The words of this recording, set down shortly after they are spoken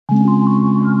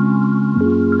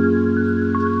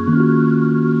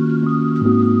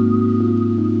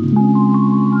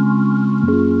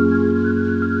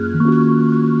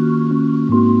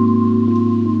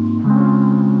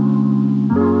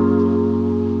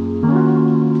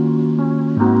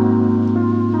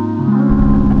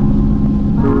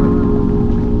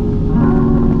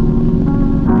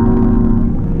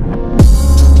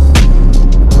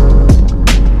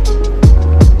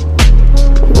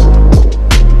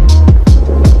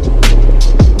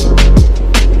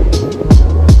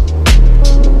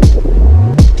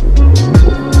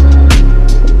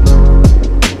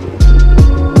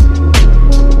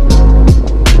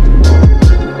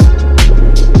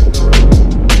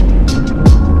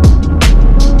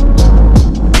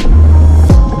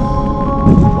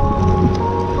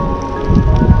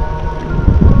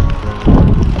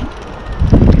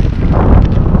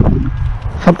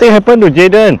Something happened to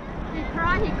Jaden. He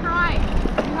cried. You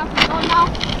have to go now.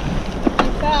 He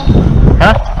fell.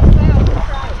 Huh? He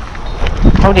cried.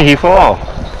 How did he fall?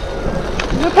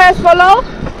 You guys follow?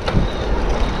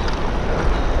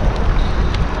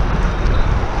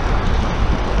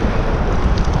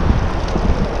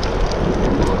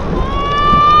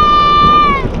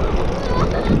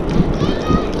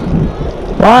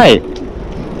 Why?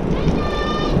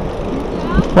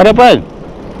 What happened?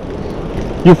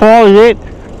 You fall, is it? I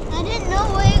didn't know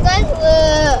where you guys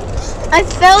were. I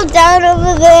fell down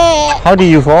over there. How did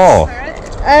you fall?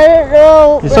 I don't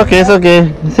know. It's okay, it's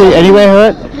okay. See, anywhere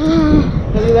hurt?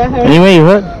 Anywhere hurt? Anywhere you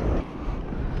hurt?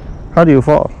 How do you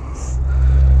fall?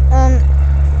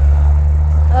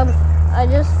 I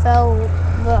just fell,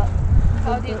 but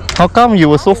How did you? How come you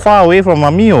were so far away from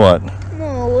mommy or what?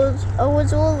 no, I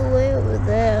was all the way over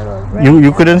there. I was right You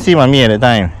down. couldn't see mommy at the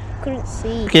time. Couldn't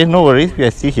see. Okay, no worries, we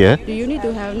are still here. Do you need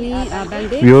to have me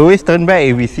bandage? We always turn back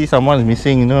if we see someone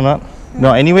missing, you know not?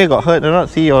 No, anyway got hurt or not?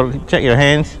 See or check your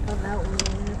hands.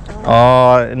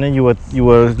 Oh, and then you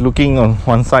were looking on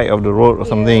one side of the road or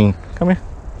something. Come here.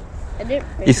 I didn't.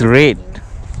 It's red.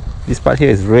 This part here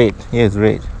is red. Here is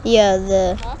red. Yeah,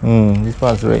 This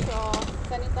part is red.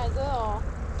 Sanitizer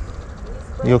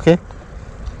or? You okay?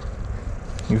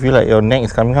 You feel like your neck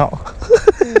is coming out?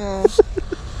 no.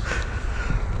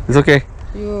 It's okay.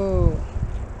 You.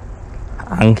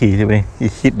 Anki, he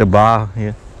hit the bar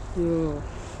here. You.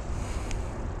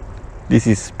 This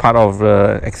is part of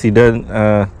the accident,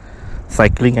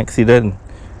 cycling accident.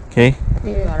 Okay?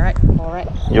 You alright? Alright.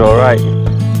 You're alright.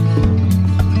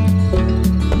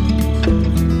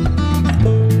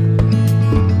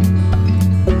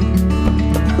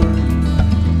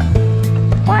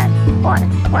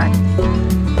 What?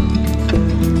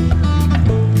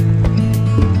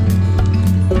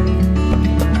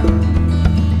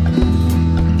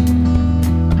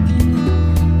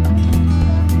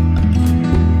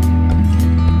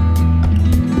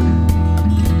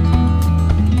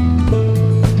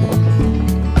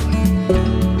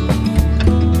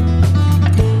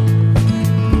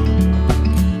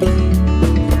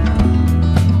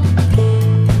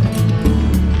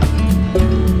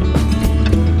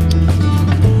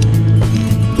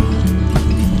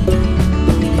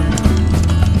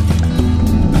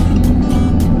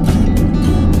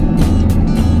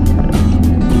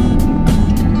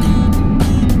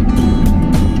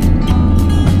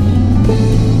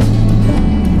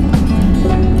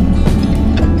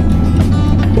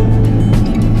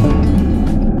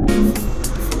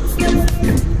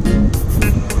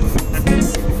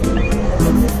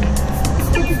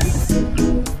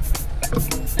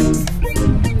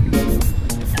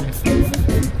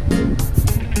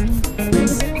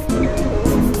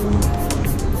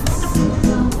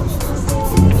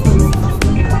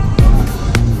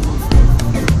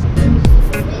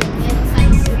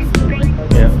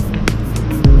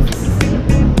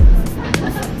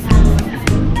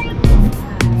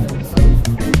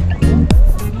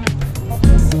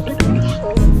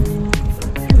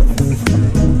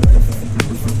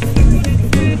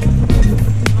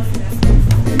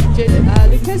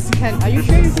 Are you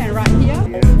sure you can ride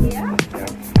here? Yeah.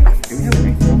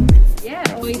 Yeah.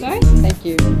 Please, thank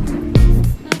you.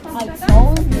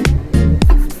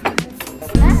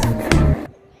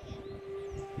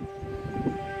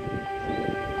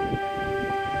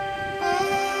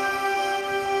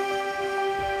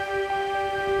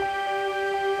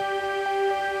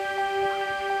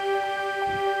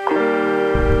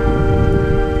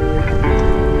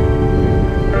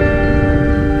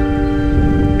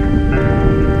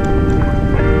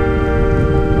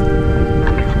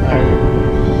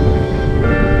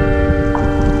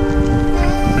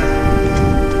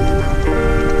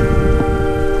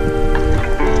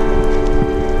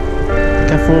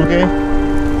 Okay.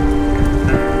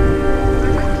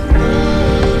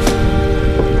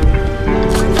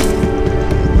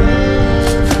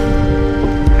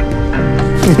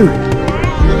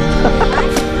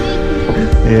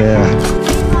 Yeah.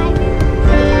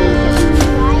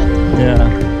 Yeah.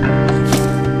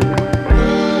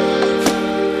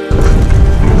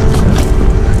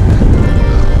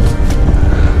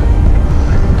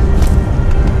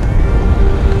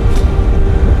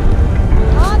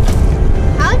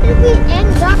 How did we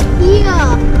end up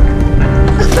here?